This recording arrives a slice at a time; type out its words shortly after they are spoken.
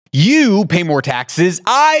You pay more taxes,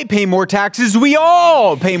 I pay more taxes, we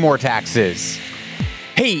all pay more taxes.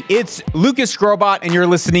 Hey, it's Lucas Skrobot, and you're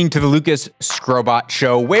listening to the Lucas Skrobot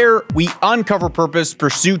Show, where we uncover purpose,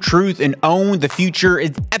 pursue truth, and own the future.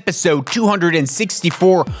 It's episode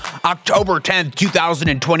 264, October 10th,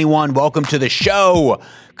 2021. Welcome to the show.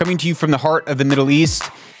 Coming to you from the heart of the Middle East.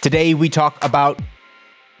 Today, we talk about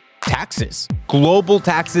taxes, global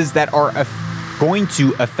taxes that are going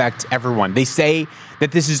to affect everyone. They say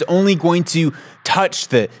that this is only going to touch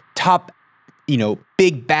the top,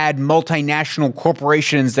 big bad multinational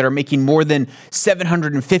corporations that are making more than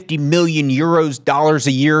 750 million dollars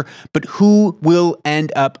a year. But who will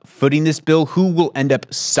end up footing this bill? Who will end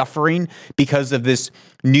up suffering because of this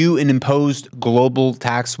new and imposed global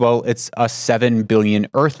tax? Well, it's us 7 billion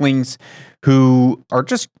earthlings who are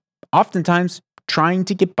just oftentimes trying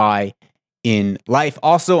to get by in life.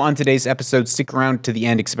 Also on today's episode, stick around to the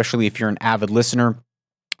end, especially if you're an avid listener.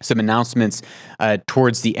 Some announcements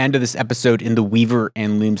towards the end of this episode in the Weaver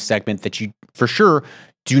and Loom segment that you for sure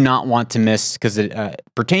do not want to miss because it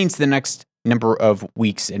pertains to the next number of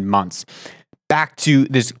weeks and months. Back to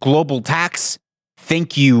this global tax.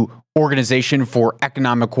 Thank you, Organization for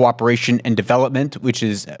Economic Cooperation and Development, which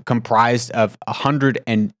is comprised of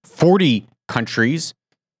 140 countries.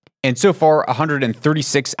 And so far,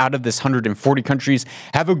 136 out of this 140 countries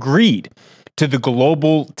have agreed to the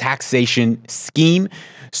global taxation scheme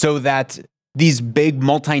so that these big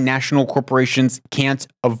multinational corporations can't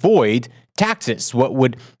avoid taxes. What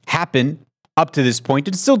would happen up to this point,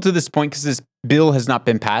 and still to this point, because this bill has not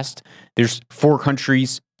been passed, there's 4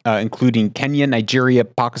 countries, including Kenya, Nigeria,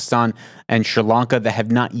 Pakistan, and Sri Lanka, that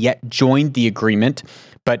have not yet joined the agreement,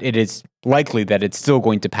 but it is likely that it's still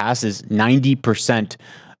going to pass, as 90%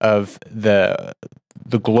 of the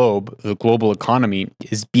global economy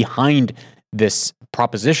is behind this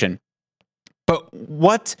proposition.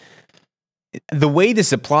 But the way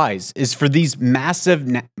this applies is for these massive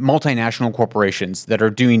multinational corporations that are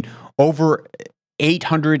doing over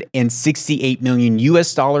 $868 million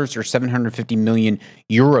dollars or 750 million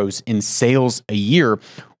euros in sales a year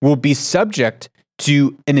will be subject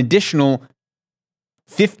to an additional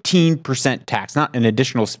 15% tax, not an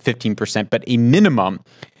additional 15%, but a minimum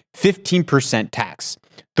 15% tax.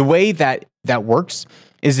 The way that works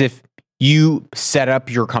is if you set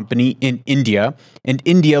up your company in India, and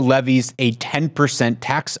India levies a 10%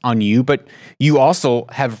 tax on you, but you also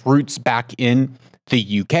have roots back in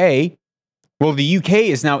the UK. Well, the UK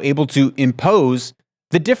is now able to impose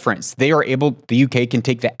the difference. The UK can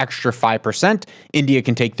take the extra 5%, India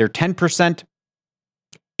can take their 10%,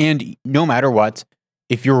 and no matter what,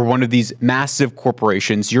 if you're one of these massive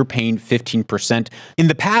corporations, you're paying 15%. In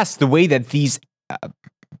the past, the way that these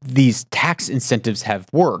tax incentives have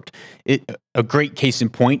worked, a great case in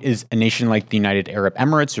point is a nation like the United Arab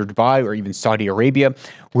Emirates or Dubai or even Saudi Arabia,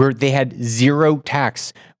 where they had zero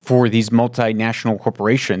tax for these multinational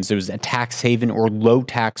corporations. It was a tax haven or low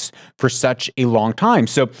tax for such a long time.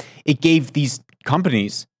 So it gave these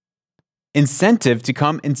companies incentive to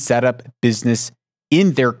come and set up business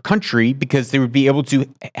in their country because they would be able to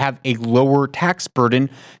have a lower tax burden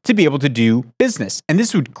to be able to do business. And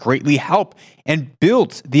this would greatly help and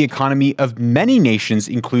build the economy of many nations,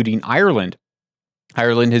 including Ireland.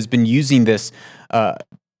 Ireland has been using this,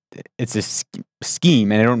 it's a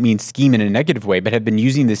scheme, and I don't mean scheme in a negative way, but have been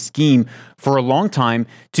using this scheme for a long time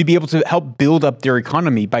to be able to help build up their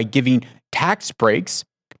economy by giving tax breaks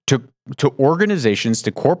to organizations,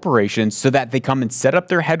 to corporations, so that they come and set up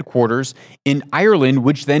their headquarters in Ireland,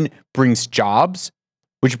 which then brings jobs,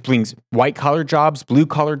 which brings white-collar jobs,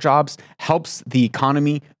 blue-collar jobs, helps the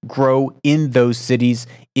economy grow in those cities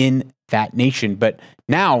in that nation. But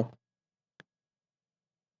now,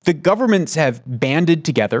 the governments have banded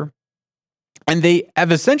together, and they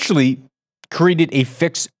have essentially created a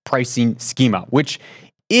fixed pricing schema, which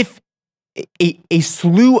if a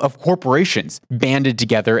slew of corporations banded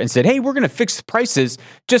together and said, hey, we're going to fix the prices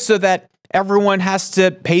just so that everyone has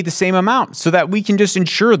to pay the same amount so that we can just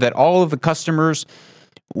ensure that all of the customers,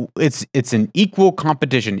 it's an equal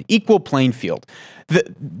competition, equal playing field.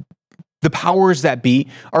 The powers that be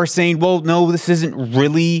are saying, well, no, this isn't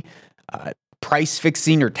really price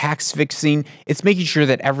fixing or tax fixing. It's making sure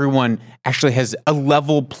that everyone actually has a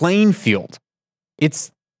level playing field.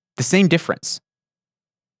 It's the same difference.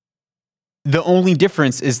 The only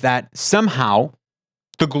difference is that somehow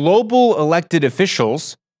the global elected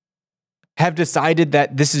officials have decided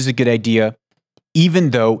that this is a good idea, even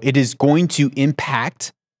though it is going to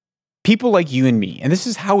impact people like you and me. And this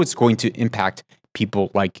is how it's going to impact people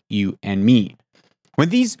like you and me. When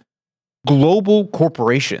these global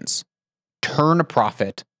corporations turn a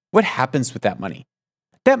profit, what happens with that money?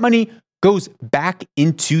 that money goes back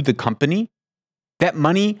into the company. That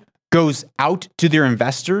money goes out to their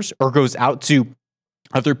investors or goes out to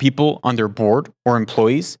other people on their board or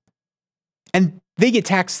employees, and they get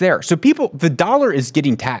taxed there. So the dollar is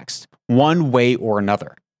getting taxed one way or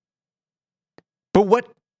another. But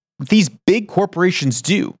what these big corporations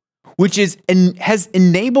do, which has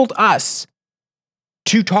enabled us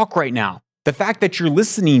to talk right now, the fact that you're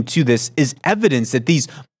listening to this is evidence that these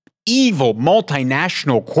evil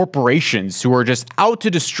multinational corporations who are just out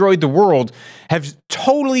to destroy the world have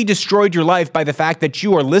totally destroyed your life by the fact that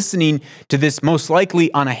you are listening to this most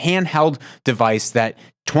likely on a handheld device that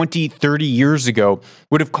 20, 30 years ago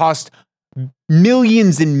would have cost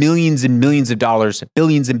millions and millions and millions of dollars,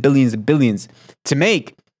 billions and billions and billions to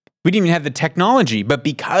make. We didn't even have the technology, but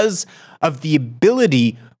because of the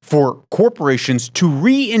ability for corporations to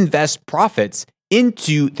reinvest profits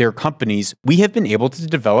into their companies, we have been able to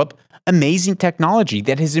develop amazing technology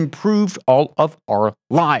that has improved all of our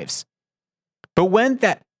lives. But when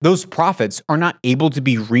those profits are not able to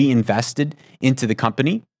be reinvested into the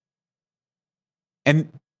company,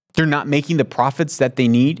 and they're not making the profits that they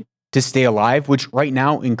need to stay alive, which right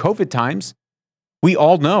now in COVID times, we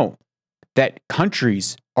all know that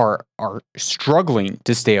countries are struggling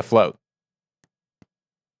to stay afloat.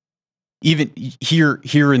 Even here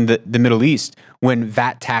in the Middle East, when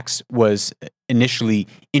VAT tax was initially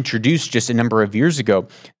introduced just a number of years ago,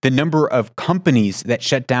 the number of companies that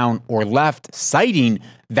shut down or left citing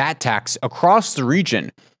VAT tax across the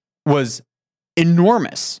region was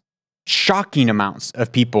enormous. Shocking amounts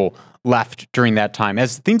of people left during that time,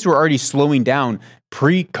 as things were already slowing down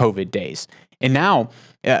pre-COVID days. And now,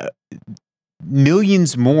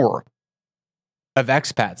 millions more of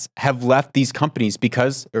expats have left these companies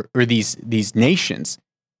because, or these nations,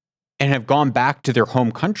 and have gone back to their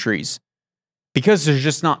home countries because there's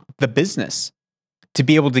just not the business to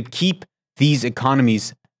be able to keep these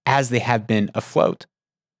economies as they have been afloat.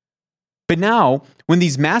 But now, when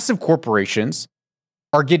these massive corporations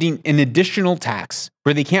are getting an additional tax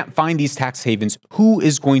where they can't find these tax havens, who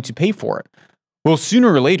is going to pay for it? Well,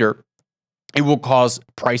 sooner or later, it will cause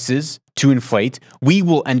prices to inflate. We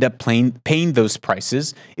will end up paying those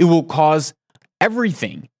prices. It will cause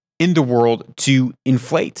everything in the world to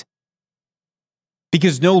inflate.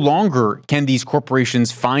 Because no longer can these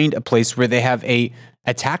corporations find a place where they have a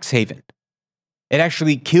tax haven. It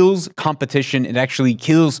actually kills competition. It actually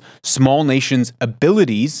kills small nations'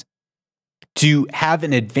 abilities to have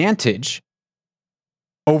an advantage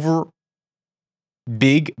over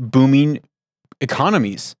big, booming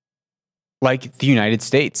economies like the United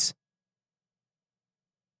States.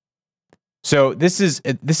 So this is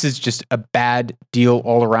just a bad deal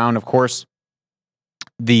all around. Of course,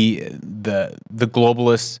 the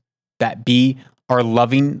globalists that be are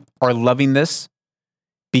loving this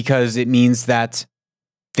because it means that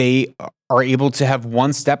they are able to have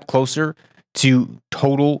one step closer to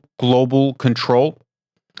total global control.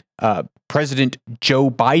 President Joe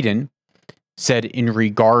Biden said in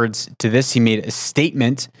regards to this, he made a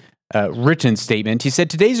statement, written statement. He said,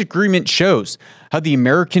 "Today's agreement shows how the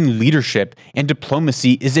American leadership and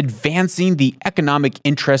diplomacy is advancing the economic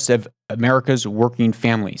interests of America's working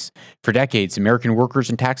families. For decades, American workers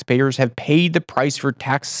and taxpayers have paid the price for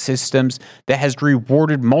tax systems that has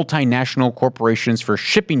rewarded multinational corporations for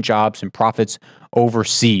shipping jobs and profits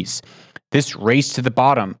overseas. This race to the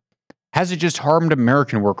bottom hasn't just harmed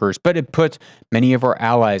American workers, but it put many of our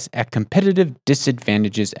allies at competitive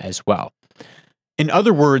disadvantages as well." In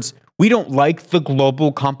other words, we don't like the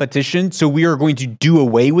global competition, so we are going to do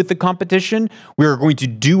away with the competition. We are going to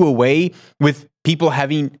do away with people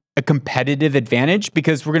having a competitive advantage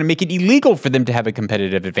because we're going to make it illegal for them to have a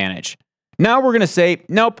competitive advantage. Now we're going to say,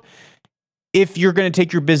 nope, if you're going to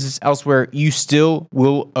take your business elsewhere, you still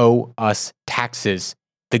will owe us taxes.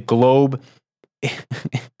 The globe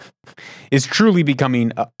is truly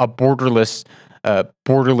becoming a borderless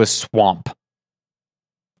swamp.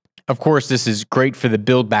 Of course, this is great for the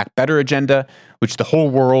Build Back Better agenda, which the whole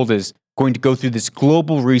world is going to go through this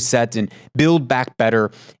global reset and build back better.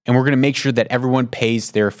 And we're going to make sure that everyone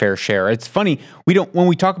pays their fair share. It's funny, when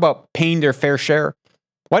we talk about paying their fair share,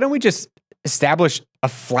 why don't we just establish a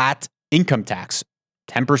flat income tax,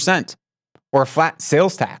 10%, or a flat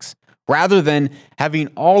sales tax, rather than having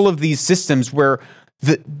all of these systems where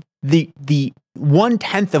the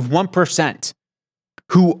 1/10 of 1%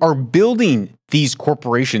 who are building these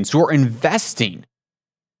corporations, who are investing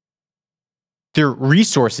their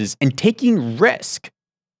resources and taking risk,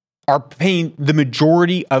 are paying the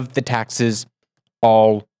majority of the taxes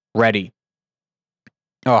already.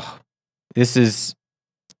 Oh, it's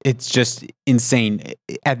just insane.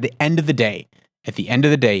 At the end of the day, At the end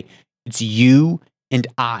of the day, it's you and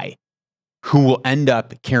I who will end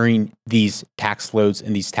up carrying these tax loads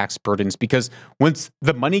and these tax burdens, because once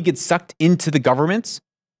the money gets sucked into the governments,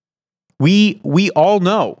 we all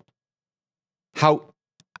know how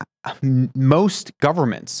most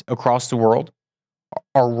governments across the world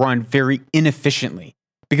are run very inefficiently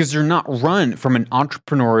because they're not run from an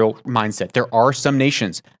entrepreneurial mindset. There are some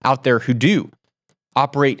nations out there who do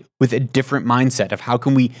operate with a different mindset of how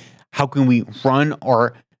can we run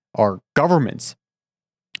our governments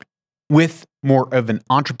with more of an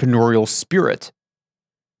entrepreneurial spirit.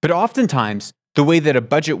 But oftentimes, the way that a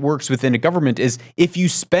budget works within a government is if you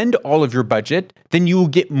spend all of your budget, then you will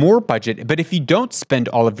get more budget. But if you don't spend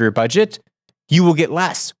all of your budget, you will get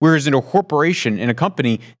less. Whereas in a corporation, in a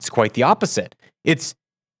company, it's quite the opposite. It's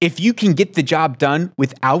if you can get the job done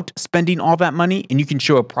without spending all that money and you can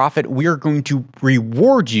show a profit, we are going to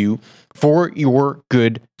reward you for your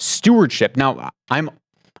good stewardship. Now,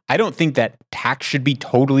 I don't think that tax should be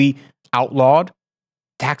totally outlawed.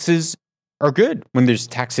 Taxes are good when there's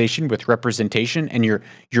taxation with representation and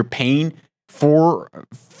you're paying for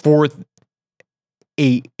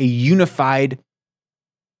a unified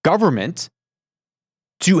government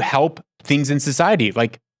to help things in society,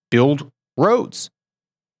 like build roads,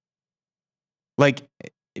 like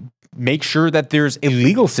make sure that there's a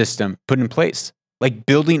legal system put in place, like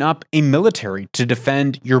building up a military to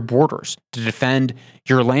defend your borders, to defend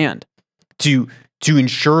your land, to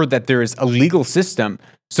ensure that there is a legal system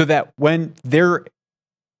so that when there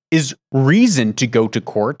is reason to go to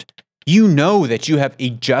court, you know that you have a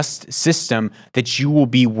just system that you will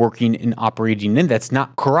be working and operating in that's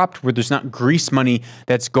not corrupt, where there's not grease money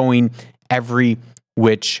that's going every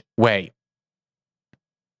which way.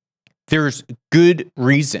 There's good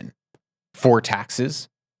reason for taxes.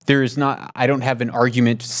 There is not, I don't have an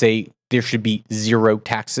argument to say there should be zero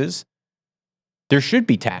taxes. There should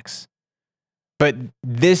be tax. But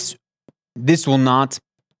this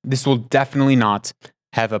will definitely not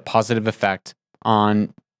have a positive effect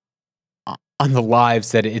on the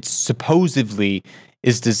lives that it supposedly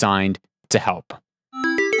is designed to help.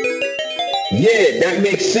 Yeah, that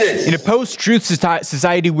makes sense. In a post-truth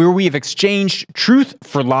society where we have exchanged truth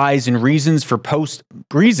for lies and reason for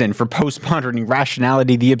postmodern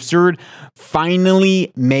rationality, the absurd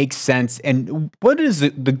finally makes sense. And what is the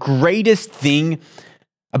greatest thing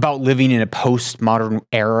about living in a postmodern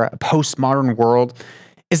era, a postmodern world,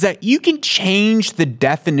 is that you can change the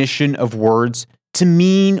definition of words to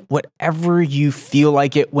mean whatever you feel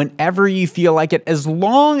like it, whenever you feel like it, as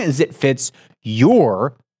long as it fits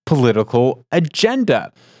your political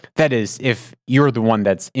agenda. That is, if you're the one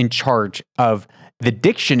that's in charge of the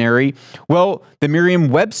dictionary, well, the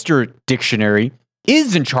Merriam-Webster dictionary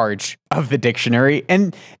is in charge of the dictionary,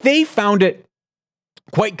 and they found it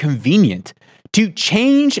quite convenient to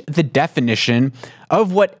change the definition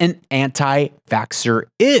of what an anti-vaxxer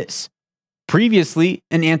is. Previously,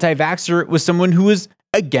 an anti-vaxxer was someone who was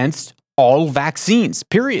against all vaccines,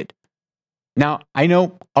 period. Now, I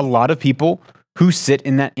know a lot of people who sit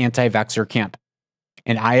in that anti-vaxxer camp,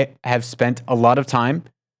 and I have spent a lot of time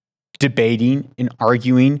debating and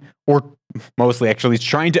arguing, or mostly actually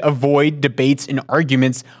trying to avoid debates and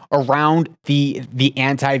arguments around the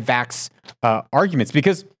anti-vax arguments,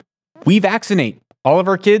 because we vaccinate all of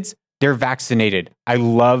our kids. They're vaccinated. I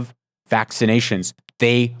love vaccinations.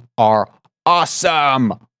 They are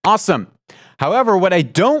awesome. Awesome. However, what I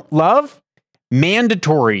don't love,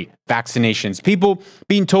 mandatory vaccinations. People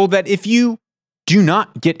being told that if you do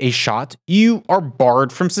not get a shot, you are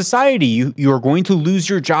barred from society. You are going to lose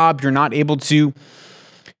your job. You're not able to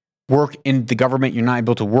work in the government. You're not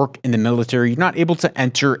able to work in the military. You're not able to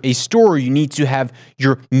enter a store. You need to have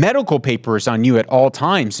your medical papers on you at all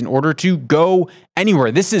times in order to go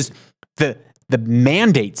anywhere. This is the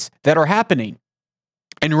mandates that are happening.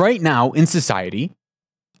 And right now in society,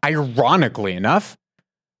 ironically enough,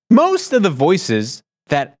 most of the voices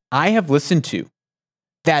that I have listened to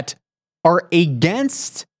that are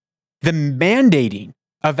against the mandating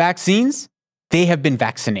of vaccines, they have been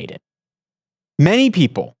vaccinated. Many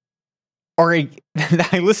people that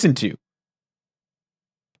I listen to,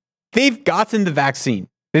 they've gotten the vaccine.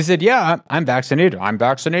 They said, yeah, I'm vaccinated. I'm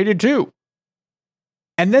vaccinated too.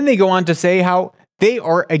 And then they go on to say how they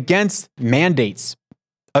are against mandates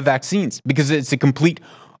of vaccines because it's a complete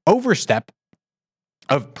overstep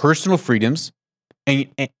of personal freedoms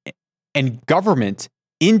and government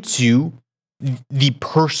into the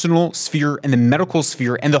personal sphere and the medical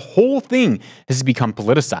sphere, and the whole thing has become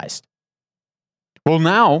politicized. Well,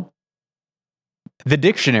 now the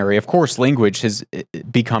dictionary, of course, language has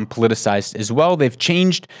become politicized as well. They've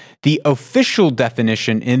changed the official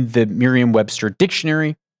definition in the Merriam-Webster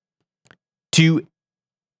dictionary to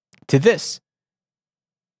this.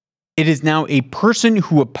 It is now a person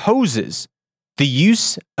who opposes the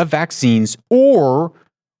use of vaccines or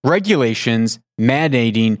regulations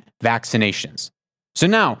mandating vaccinations. So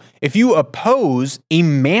now, if you oppose a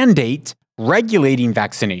mandate regulating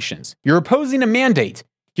vaccinations, you're opposing a mandate.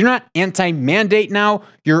 You're not anti-mandate now,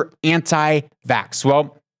 you're anti-vax.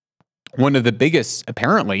 Well, one of the biggest,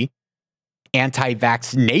 apparently,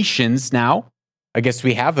 anti-vax nations now, I guess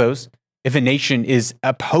we have those. If a nation is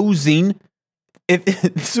opposing,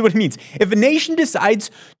 this is what it means. If a nation decides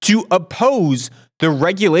to oppose the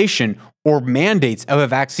regulation or mandates of a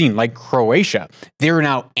vaccine, like Croatia, they're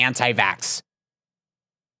now anti-vax.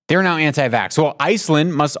 They're now anti-vax. Well,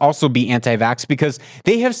 Iceland must also be anti-vax because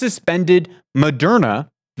they have suspended Moderna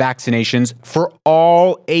vaccinations for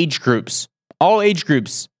all age groups. All age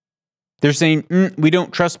groups. They're saying, we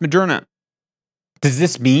don't trust Moderna. Does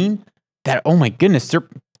this mean that, oh my goodness, they're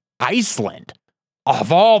Iceland,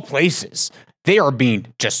 of all places, they are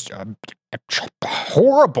being just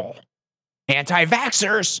horrible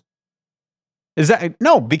anti-vaxxers? Is that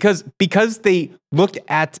no? Because they looked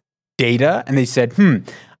at data and they said,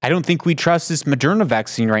 I don't think we trust this Moderna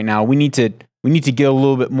vaccine right now. We need to get a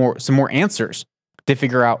little bit more, some more answers to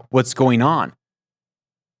figure out what's going on.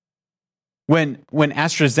 When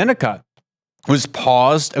AstraZeneca was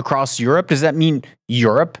paused across Europe, does that mean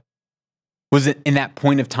Europe was in that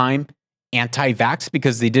point of time anti-vax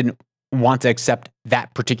because they didn't want to accept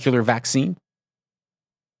that particular vaccine?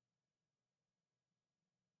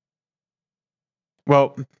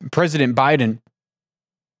 Well, President Joe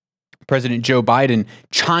Biden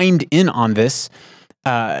chimed in on this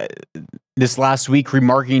last week,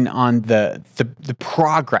 remarking on the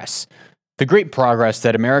progress, the great progress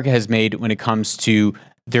that America has made when it comes to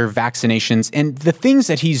their vaccinations and the things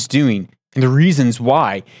that he's doing and the reasons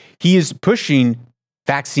why he is pushing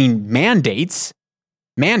vaccine mandates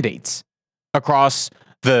across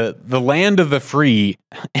the land of the free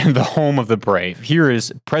and the home of the brave. Here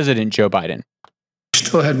is President Joe Biden.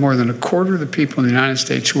 Still had more than a quarter of the people in the United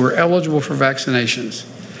States who were eligible for vaccinations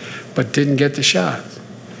but didn't get the shot.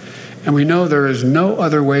 And we know there is no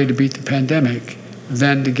other way to beat the pandemic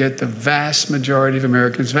than to get the vast majority of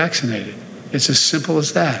Americans vaccinated. It's as simple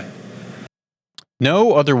as that.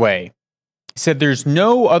 No other way. He said there's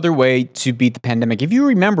no other way to beat the pandemic. If you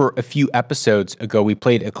remember a few episodes ago, we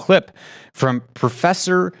played a clip from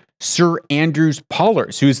Professor Sir Andrews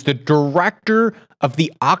Pollers, who is the director of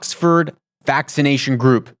the Oxford Vaccination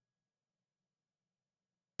Group.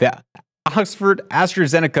 The Oxford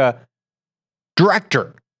AstraZeneca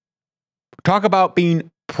director. Talk about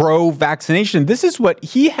being pro-vaccination. This is what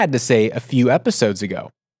he had to say a few episodes ago.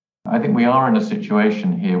 I think we are in a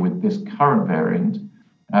situation here with this current variant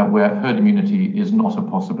where herd immunity is not a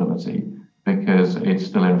possibility because it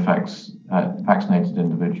still infects vaccinated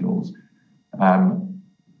individuals.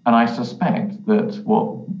 And I suspect that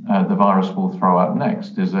what the virus will throw out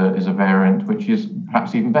next is a variant which is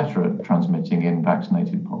perhaps even better at transmitting in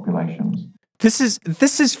vaccinated populations. This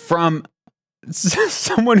is from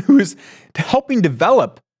someone who is helping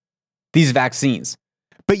develop these vaccines.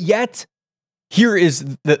 But yet, here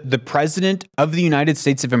is the president of the United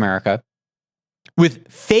States of America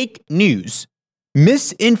with fake news,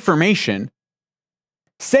 misinformation,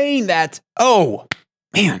 saying that, oh,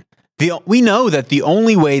 man, we know that the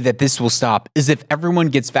only way that this will stop is if everyone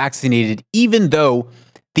gets vaccinated, even though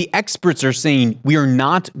the experts are saying we are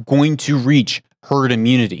not going to reach herd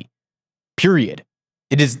immunity, period.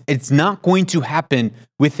 It's not going to happen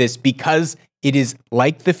with this because it is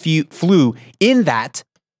like the flu in that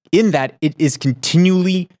it is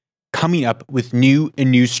continually coming up with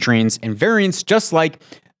new strains and variants, just like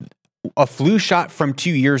a flu shot from 2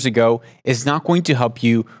 years ago is not going to help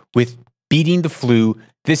you with beating the flu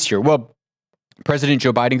this year. Well, President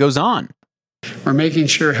Joe Biden goes on. We're making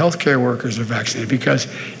sure healthcare workers are vaccinated because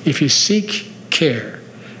if you seek care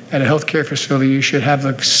at a healthcare facility, you should have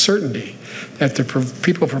the certainty that the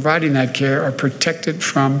people providing that care are protected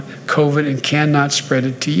from COVID and cannot spread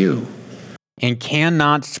it to you. And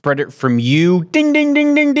cannot spread it from you. Ding, ding,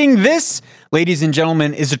 ding, ding, ding. This, ladies and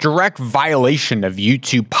gentlemen, is a direct violation of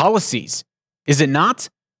YouTube policies. Is it not?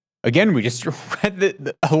 Again, we just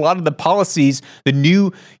read a lot of the policies, the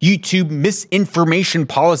new YouTube misinformation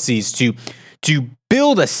policies to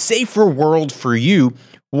build a safer world for you.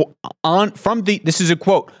 This is a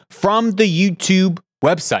quote from the YouTube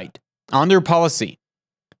website on their policy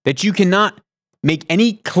that you cannot make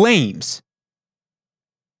any claims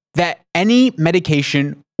that any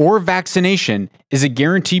medication or vaccination is a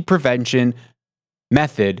guaranteed prevention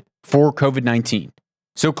method for COVID-19.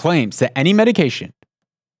 So claims that any medication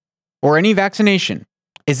or any vaccination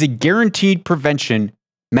is a guaranteed prevention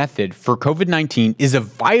method for COVID-19 is a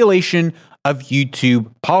violation of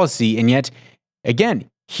YouTube policy. And yet, again,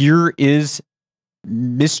 here is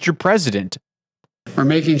Mr. President. We're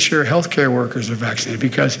making sure healthcare workers are vaccinated,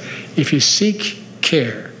 because if you seek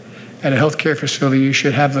care at a healthcare facility, you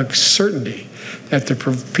should have the certainty that the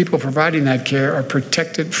people providing that care are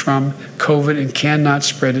protected from COVID and cannot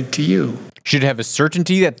spread it to you. Should have a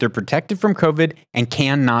certainty that they're protected from COVID and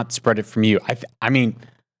cannot spread it from you.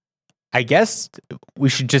 I guess we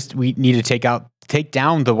need to take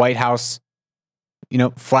down the White House,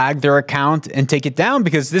 flag their account and take it down,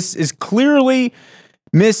 because this is clearly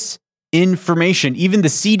misinformation. Even the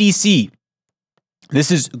CDC,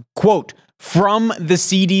 this is, quote, from the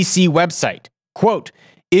CDC website, quote,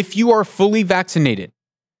 if you are fully vaccinated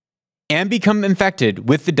and become infected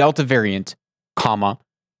with the Delta variant, comma,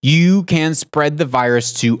 you can spread the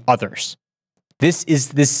virus to others. This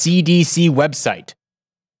is the CDC website.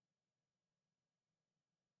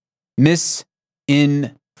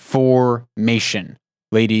 Misinformation,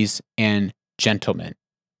 ladies and gentlemen.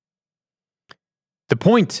 The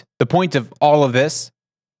point of all of this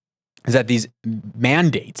is that these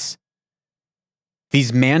mandates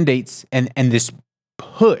and this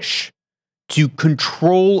push to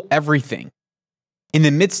control everything in the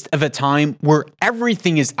midst of a time where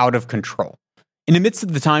everything is out of control, in the midst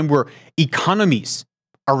of the time where economies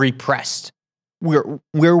are repressed, where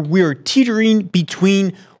we're teetering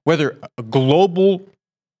between whether a global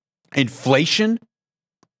inflation,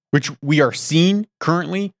 which we are seeing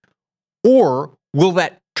currently, or will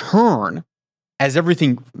that turn as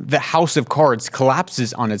everything, the house of cards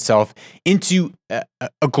collapses on itself into a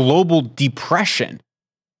global depression,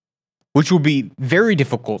 which will be very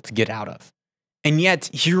difficult to get out of. And yet,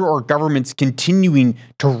 here are governments continuing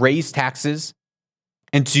to raise taxes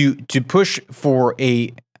and to push for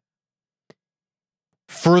a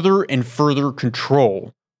further and further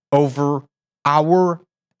control over our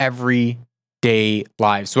everyday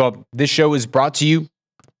lives. Well, this show is brought to you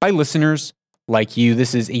by listeners like you.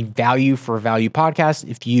 This is a value for value podcast.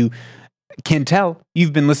 If you can tell,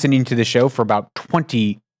 you've been listening to the show for about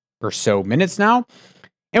 20 or so minutes now,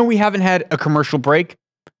 and we haven't had a commercial break.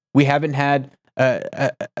 We haven't had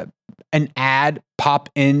an ad pop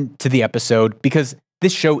into the episode, because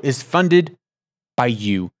this show is funded by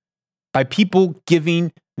you, by people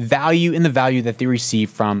giving value in the value that they receive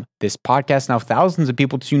from this podcast. Now, thousands of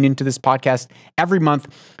people tune into this podcast every month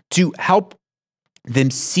to help them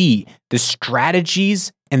see the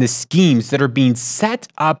strategies and the schemes that are being set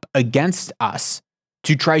up against us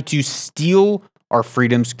to try to steal our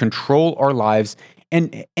freedoms, control our lives,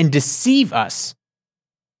 and deceive us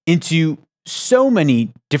into so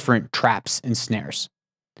many different traps and snares.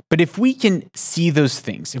 But if we can see those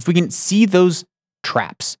things, if we can see those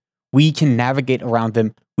traps, we can navigate around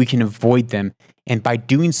them, we can avoid them, and by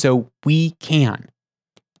doing so, we can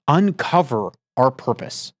uncover our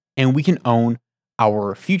purpose and we can own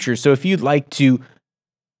our future. So if you'd like to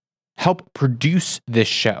help produce this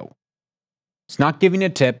show, it's not giving a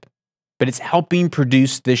tip, but it's helping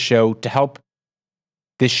produce this show, to help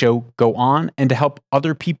this show go on and to help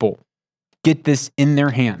other people get this in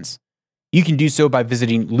their hands. You can do so by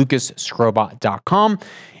visiting lucasscrobot.com,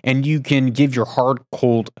 and you can give your hard,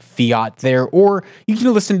 cold fiat there, or you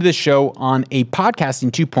can listen to this show on a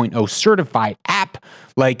Podcasting 2.0 certified app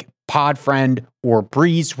like Podfriend or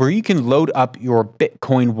Breeze, where you can load up your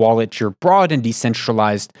Bitcoin wallet, your broad and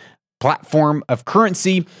decentralized platform of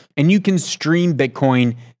currency, and you can stream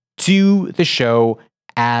Bitcoin to the show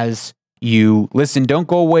as you listen. Don't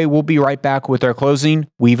go away. We'll be right back with our closing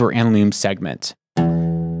Weaver and Loom segment.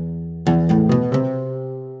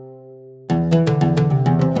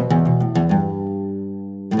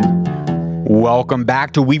 Welcome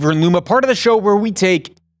back to Weaver and Loom, a part of the show where we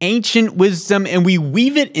take ancient wisdom and we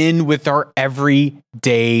weave it in with our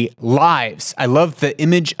everyday lives. I love the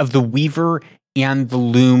image of the weaver and the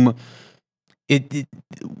loom.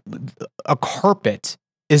 A carpet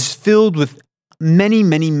is filled with many,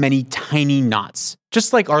 many, many tiny knots,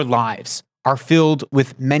 just like our lives are filled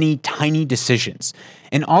with many tiny decisions.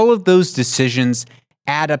 And all of those decisions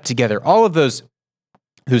add up together. All of those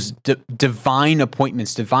divine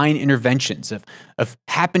appointments, divine interventions of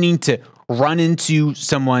happening to run into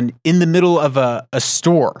someone in the middle of a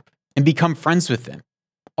store and become friends with them.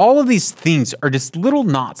 All of these things are just little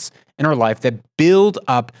knots in our life that build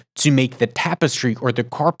up to make the tapestry or the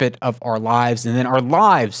carpet of our lives. And then our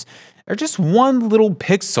lives are just one little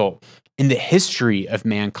pixel in the history of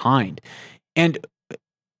mankind. And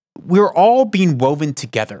we're all being woven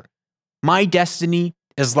together. My destiny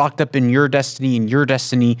is locked up in your destiny, and your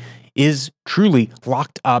destiny is truly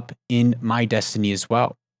locked up in my destiny as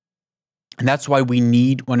well. And that's why we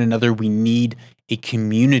need one another. We need a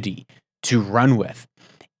community to run with.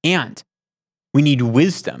 And we need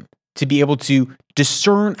wisdom to be able to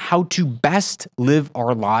discern how to best live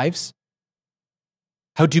our lives,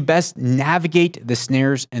 how to best navigate the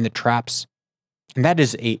snares and the traps. And that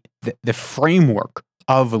is the framework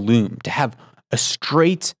of Loom, to have a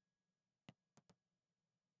straight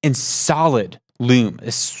and solid Loom,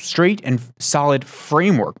 a straight and solid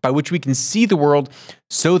framework by which we can see the world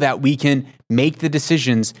so that we can make the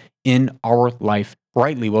decisions in our life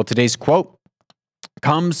rightly. Well, today's quote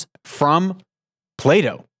comes from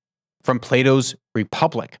Plato, from Plato's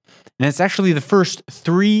Republic. And it's actually the first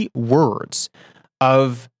 3 words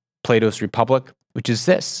of Plato's Republic, which is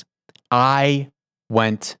this: I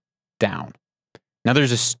went down. Now,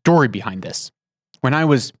 there's a story behind this. When I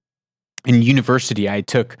was in university, I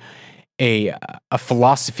took a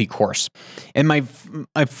philosophy course, and my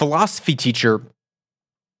philosophy teacher,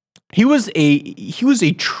 he was a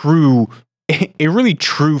really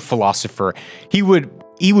true philosopher. He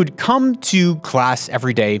would come to class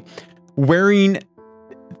every day wearing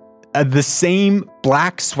the same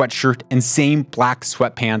black sweatshirt and same black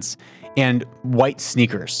sweatpants and white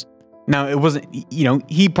sneakers. Now, it wasn't,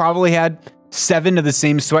 he probably had 7 of the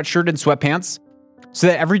same sweatshirt and sweatpants, so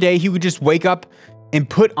that every day he would just wake up and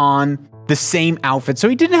put on the same outfit. So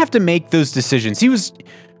he didn't have to make those decisions. He was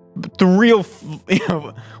the real,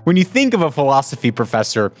 when you think of a philosophy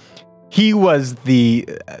professor, he was the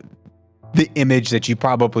image that you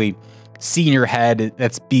probably see in your head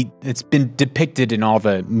that's been depicted in all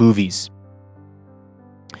the movies.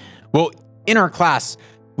 Well, in our class,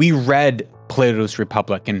 we read Plato's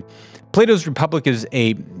Republic, and Plato's Republic is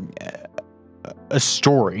a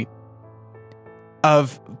story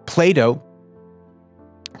of Plato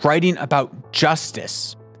writing about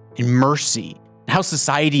justice and mercy, and how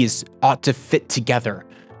societies ought to fit together.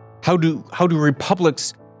 How do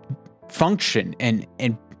republics function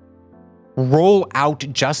and roll out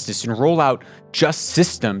justice and roll out just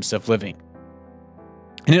systems of living.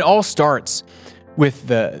 And it all starts with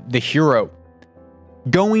the hero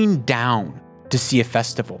going down to see a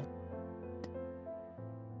festival.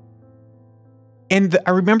 And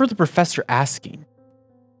I remember the professor asking,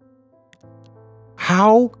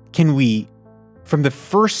 how can we, from the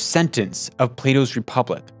first sentence of Plato's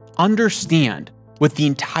Republic, understand what the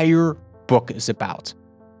entire book is about?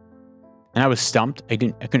 And I was stumped. I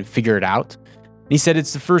couldn't figure it out. And he said,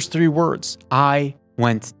 it's the first 3 words: I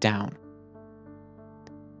went down.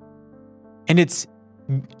 And it's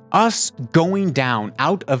us going down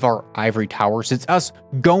out of our ivory towers. It's us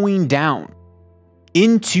going down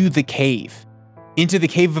into the cave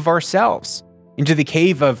of ourselves, into the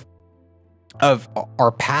cave of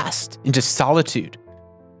our past, into solitude,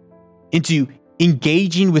 into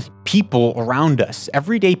engaging with people around us,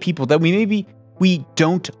 everyday people that we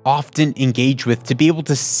don't often engage with, to be able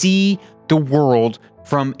to see the world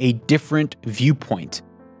from a different viewpoint.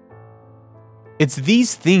 It's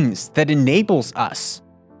these things that enables us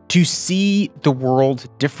to see the world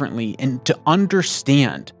differently and to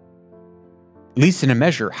understand, at least in a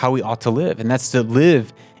measure, how we ought to live. And that's to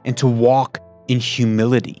live and to walk in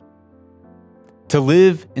humility, to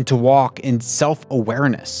live and to walk in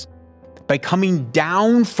self-awareness by coming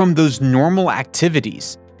down from those normal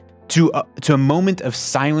activities to a moment of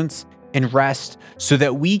silence and rest, so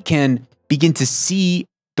that we can begin to see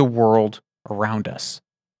the world around us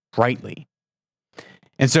rightly.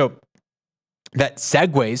 And so that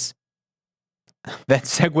segues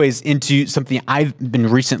into something I've been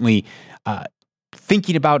recently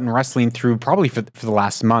thinking about and wrestling through, probably for the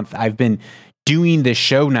last month. I've been doing this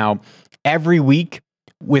show now every week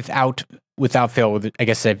without fail. I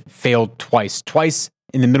guess I've failed twice. Twice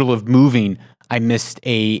in the middle of moving, I missed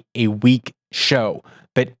a week show.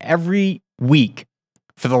 But every week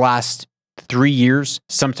for the last 3 years,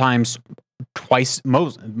 sometimes twice,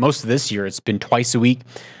 most of this year, it's been twice a week.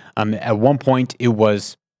 At one point, it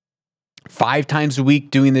was 5 times a week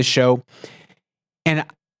doing this show. And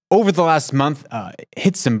over the last month,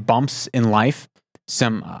 hit some bumps in life,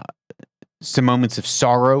 some moments of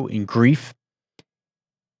sorrow and grief.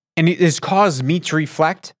 And it has caused me to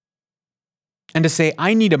reflect and to say,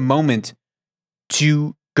 I need a moment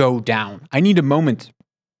to go down. I need a moment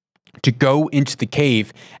to go into the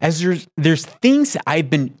cave, as there's things that I've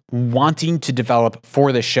been wanting to develop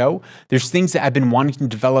for the show. There's things that I've been wanting to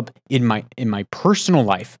develop in my personal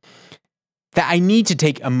life that I need to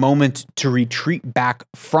take a moment to retreat back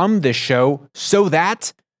from the show so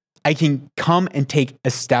that I can come and take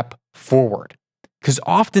a step forward. Because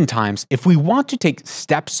oftentimes, if we want to take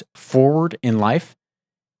steps forward in life,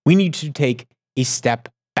 we need to take a step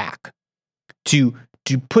back to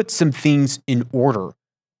put some things in order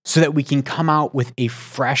so that we can come out with a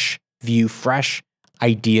fresh view, fresh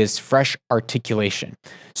ideas, fresh articulation.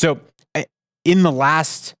 So in the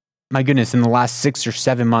last 6 or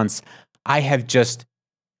 7 months, I have just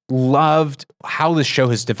loved how the show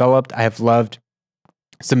has developed. I have loved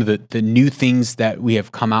some of the new things that we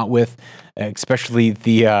have come out with, especially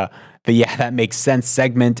the Yeah, That Makes Sense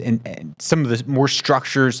segment and some of the more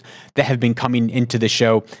structures that have been coming into the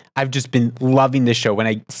show. I've just been loving the show. When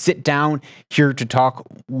I sit down here to talk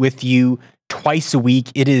with you twice a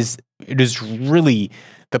week, it is really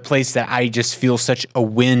the place that I just feel such a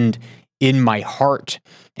wind in my heart.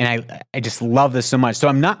 And I just love this so much. So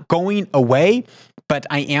I'm not going away, but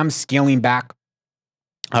I am scaling back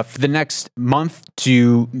for the next month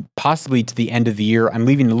to possibly to the end of the year. I'm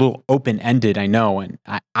leaving a little open-ended, I know, and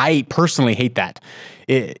I personally hate that.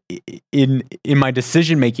 In my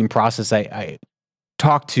decision-making process, I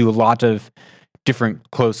talk to a lot of different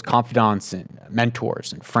close confidants and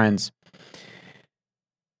mentors and friends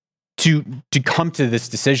to come to this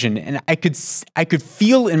decision, and I could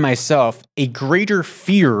feel in myself a greater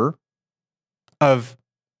fear of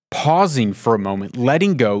pausing for a moment,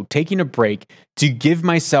 letting go, taking a break to give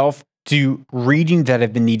myself to reading that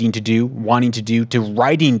I've been needing to do, wanting to do, to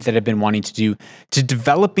writing that I've been wanting to do, to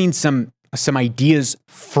developing some ideas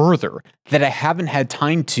further that I haven't had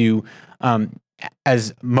time to,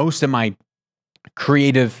 as most of my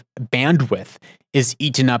creative bandwidth is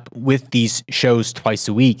eaten up with these shows twice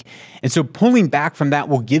a week. And so pulling back from that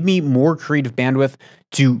will give me more creative bandwidth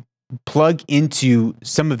to plug into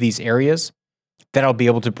some of these areas that I'll be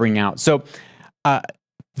able to bring out. So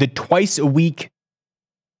the twice a week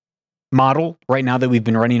model right now that we've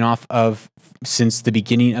been running off of since the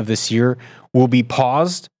beginning of this year will be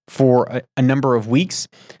paused for a number of weeks.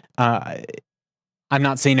 I'm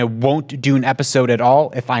not saying I won't do an episode at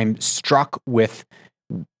all if I'm struck with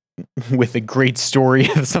a great story,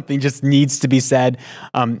 if something just needs to be said.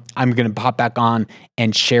 I'm going to pop back on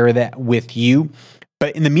and share that with you.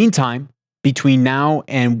 But in the meantime, between now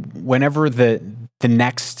and whenever the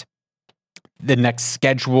next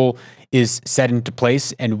schedule is set into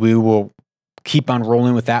place, and we will keep on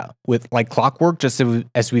rolling with that with like clockwork, just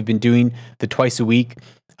as we've been doing the twice a week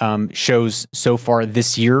shows so far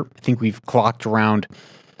this year. I think we've clocked around,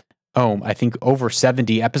 I think over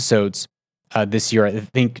 70 episodes this year. I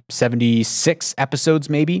think 76 episodes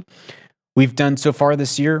maybe we've done so far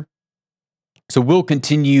this year. So we'll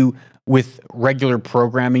continue with regular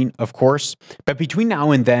programming, of course. But between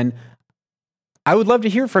now and then, I would love to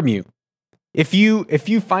hear from you. If you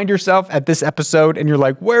find yourself at this episode and you're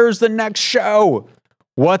like, where's the next show?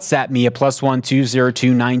 WhatsApp me at +1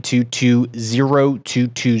 202 922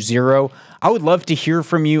 0220. I would love to hear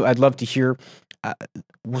from you. I'd love to hear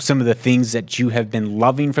some of the things that you have been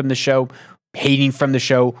loving from the show, hating from the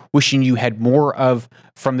show, wishing you had more of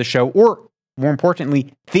from the show, or more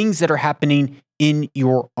importantly, things that are happening in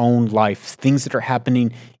your own life, things that are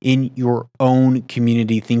happening in your own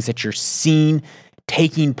community, things that you're seeing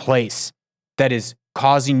taking place that is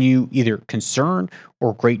causing you either concern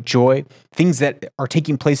or great joy, things that are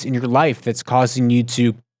taking place in your life that's causing you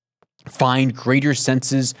to find greater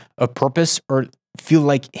senses of purpose or feel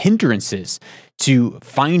like hindrances to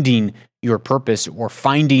finding your purpose or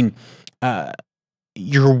finding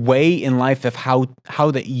your way in life of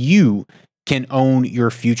how that you can own your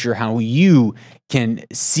future, how you can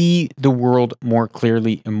see the world more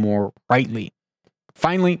clearly and more rightly.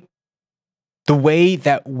 Finally, the way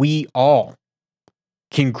that we all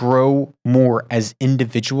can grow more as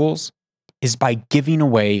individuals is by giving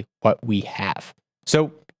away what we have.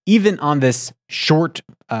 So even on this short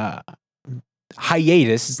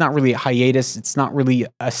hiatus, it's not really a hiatus, it's not really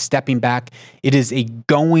a stepping back, it is a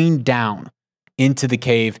going down into the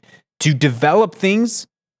cave to develop things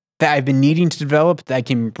that I've been needing to develop, that I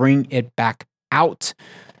can bring it back out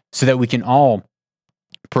so that we can all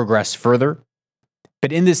progress further.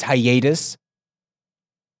 But in this hiatus,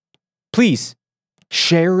 please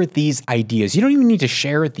share these ideas. You don't even need to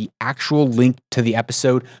share the actual link to the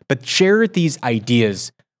episode, but share these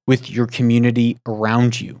ideas with your community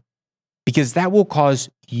around you, because that will cause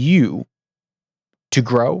you to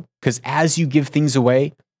grow. Because as you give things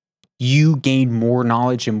away, you gain more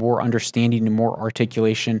knowledge and more understanding and more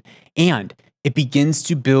articulation, and it begins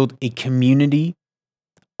to build a community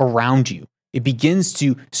around you. It begins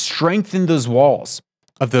to strengthen those walls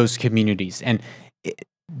of those communities. And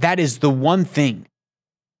that is the one thing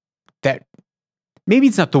that maybe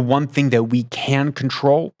it's not the one thing that we can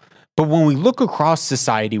control, But when we look across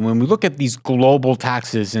society, when we look at these global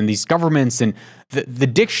taxes and these governments and the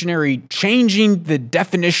dictionary changing the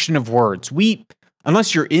definition of words,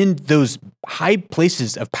 unless you're in those high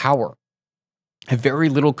places of power, have very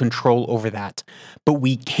little control over that. But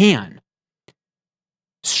we can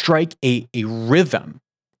strike a rhythm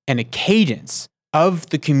and a cadence of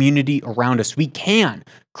the community around us. We can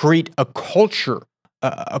create a culture,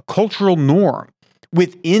 a cultural norm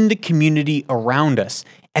within the community around us.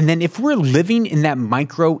 And then if we're living in that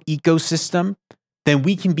micro ecosystem, then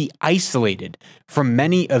we can be isolated from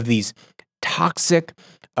many of these toxic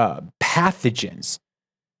pathogens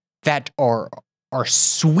that are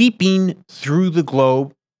sweeping through the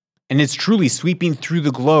globe. And it's truly sweeping through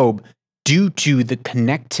the globe due to the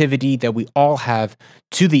connectivity that we all have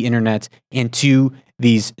to the internet and to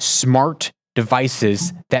these smart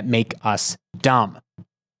devices that make us dumb.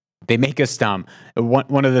 They make us dumb.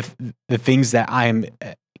 One of the things that I am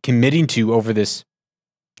committing to over this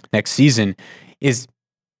next season is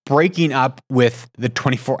breaking up with the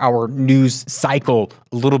 24-hour news cycle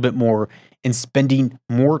a little bit more and spending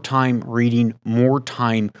more time reading, more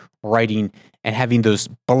time writing, and having those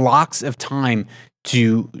blocks of time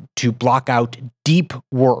to block out deep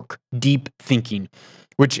work, deep thinking,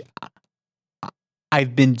 which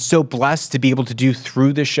I've been so blessed to be able to do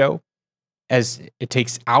through this show, as it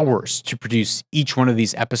takes hours to produce each one of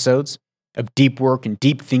these episodes of deep work and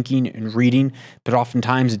deep thinking and reading. But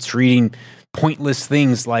oftentimes it's reading pointless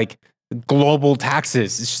things like global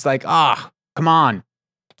taxes. It's just like, come on,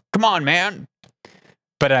 man.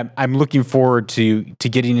 But I'm looking forward to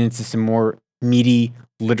getting into some more meaty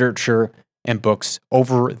literature and books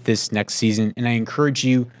over this next season, and I encourage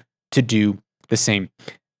you to do the same.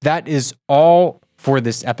 That is all for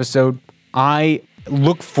this episode. I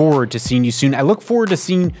look forward to seeing you soon. I look forward to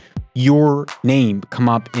seeing your name come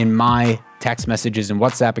up in my text messages and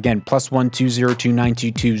WhatsApp. Again, +1 202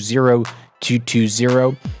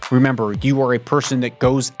 220. Remember, you are a person that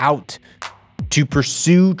goes out to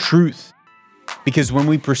pursue truth, because when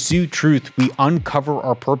we pursue truth, we uncover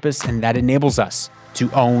our purpose, and that enables us to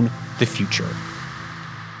own the future.